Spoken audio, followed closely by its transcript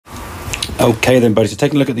Okay then, buddy, so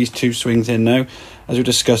taking a look at these two swings in now, as we're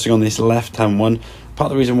discussing on this left-hand one, part of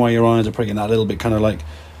the reason why your irons are putting that little bit kind of like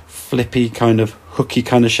flippy, kind of hooky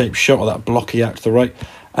kind of shaped shot, or that blocky out to the right,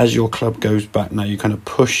 as your club goes back now, you kind of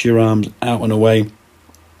push your arms out and away,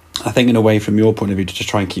 I think in a way from your point of view, to just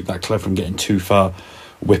try and keep that club from getting too far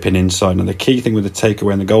whipping inside. Now the key thing with the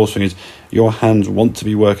takeaway and the goal swing is your hands want to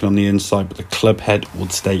be working on the inside, but the club head will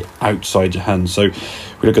stay outside your hands. So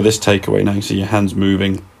if we look at this takeaway now, you see your hands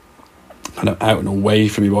moving kind of out and away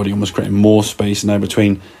from your body, almost creating more space now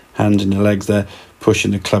between hands and your legs there,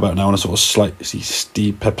 pushing the club out now on a sort of slightly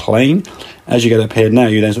steeper plane. As you get up here now,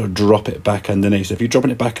 you then sort of drop it back underneath. So if you're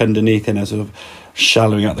dropping it back underneath in a sort of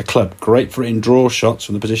shallowing out the club, great for it in draw shots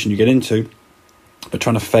from the position you get into, but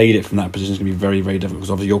trying to fade it from that position is going to be very, very difficult,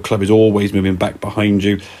 because obviously your club is always moving back behind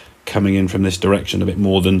you, coming in from this direction a bit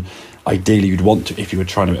more than ideally you'd want to if you were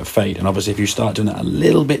trying to fade. And obviously if you start doing that a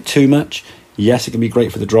little bit too much, yes, it can be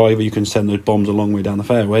great for the driver, you can send those bombs a long way down the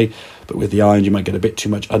fairway, but with the irons you might get a bit too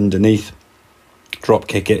much underneath, drop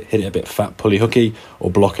kick it, hit it a bit fat pulley hooky,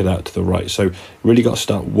 or block it out to the right. So really got to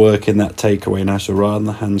start working that takeaway now. So rather than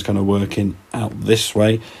the hands kind of working out this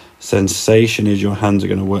way, sensation is your hands are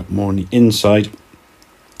going to work more on the inside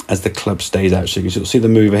as the club stays out. So you can see the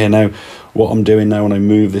mover here now. What I'm doing now when I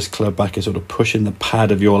move this club back is sort of pushing the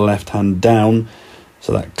pad of your left hand down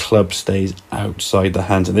so that club stays outside the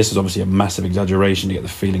hands. And this is obviously a massive exaggeration to get the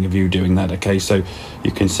feeling of you doing that, okay? So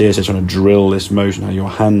you can see us just trying to drill this motion. Now your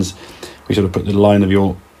hands, we sort of put the line of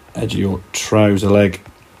your edge of your trouser leg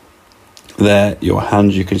there. Your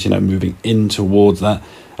hands, you can see now moving in towards that.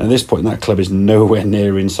 And at this point, that club is nowhere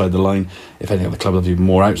near inside the line. If anything, the club will be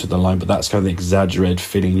more outside the line, but that's kind of the exaggerated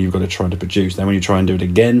feeling you've got to try to produce. Then when you try and do it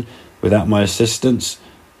again without my assistance,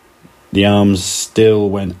 the arms still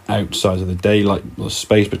went outside of the daylight, the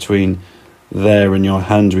space between there and your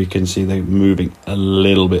hands, we can see they're moving a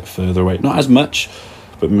little bit further away. Not as much,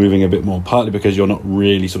 but moving a bit more, partly because you're not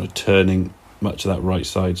really sort of turning much of that right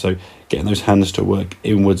side. So getting those hands to work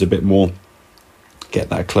inwards a bit more, get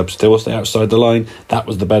that club still stay outside the line. That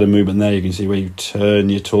was the better movement there. You can see where you turn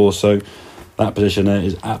your torso. That position there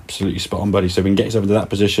is absolutely spot on, buddy. So if we can get yourself into that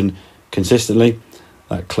position consistently,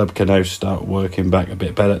 that club can now start working back a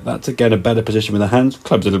bit better. That's again a better position with the hands.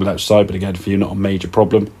 Club's a little bit outside, but again for you not a major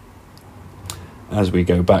problem. As we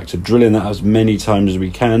go back to drilling that as many times as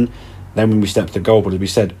we can, then when we step to the goal ball, as we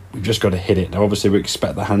said, we've just got to hit it. Now obviously we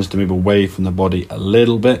expect the hands to move away from the body a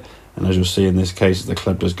little bit, and as you'll see in this case, as the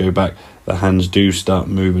club does go back, the hands do start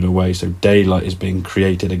moving away. So daylight is being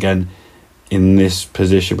created again in this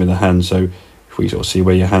position with the hands. So if we sort of see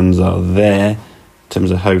where your hands are there, in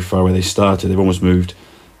terms of how far away they started, they've almost moved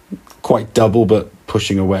quite double, but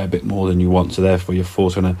pushing away a bit more than you want. So therefore you're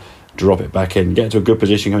forced to drop it back in, get to a good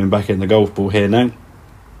position coming back in the golf ball here now,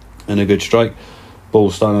 and a good strike. Ball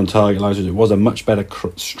starting on target lines. It was a much better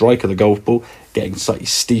strike of the golf ball, getting slightly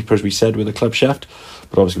steeper as we said with the club shaft,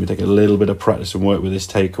 but obviously we take a little bit of practice and work with this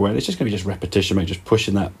takeaway, and it's just going to be just repetition, mate, just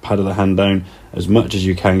pushing that pad of the hand down as much as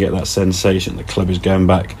you can, get that sensation the club is going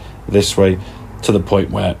back this way to the point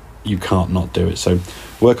where you can't not do it. So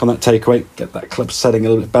work on that takeaway, get that club setting a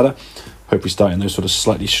little bit better. Hope we start in those sort of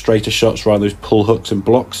slightly straighter shots rather than those pull hooks and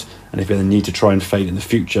blocks, and if you then need to try and fade in the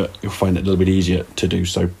future, you'll find it a little bit easier to do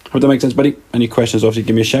so. Hope that makes sense, buddy. Any questions, obviously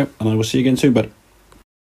give me a shout, and I will see you again soon, bud.